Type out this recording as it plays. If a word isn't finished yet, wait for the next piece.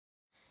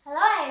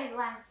Hi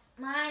everyone,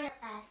 my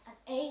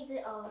name is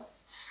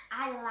Ielts.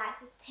 I'd like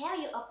to tell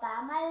you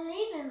about my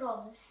living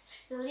room.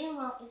 The living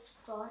room is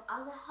front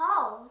of the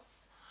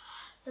house.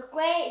 There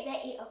is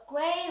a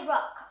grey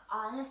rug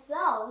on the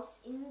floor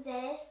in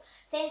the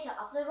center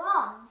of the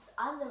room.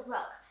 On the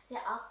rug,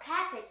 there are a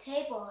cafe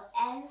table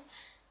and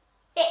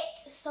bed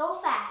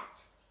sofa.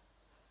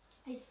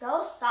 It's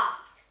so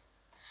soft.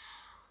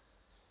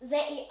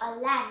 There is a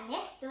lamp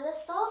next to the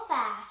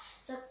sofa.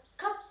 The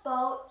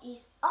cupboard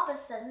is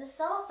opposite the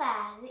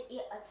sofa. There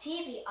is a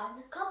TV on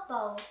the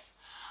cupboard.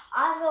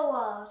 On the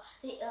wall,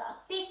 there is a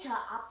picture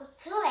of the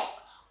tulip.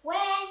 When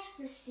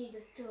you see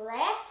the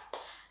tulip,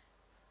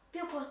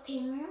 people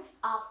think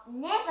of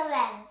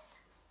Netherlands.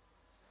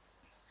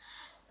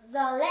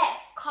 The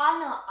left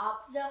corner of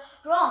the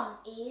room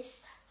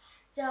is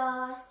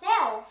the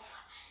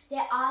shelf.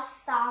 There are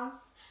some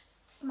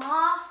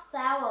small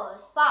flower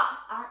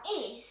spots on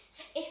it.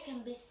 It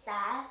can be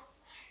said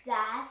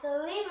that the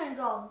living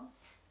room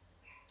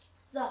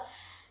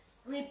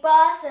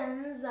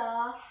represents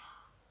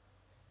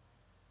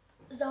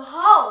the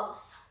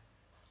house.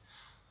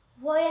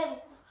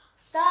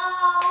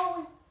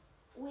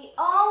 We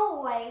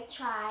always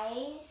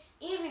try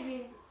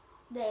every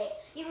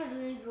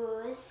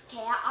good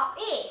care of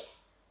it.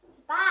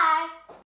 Bye.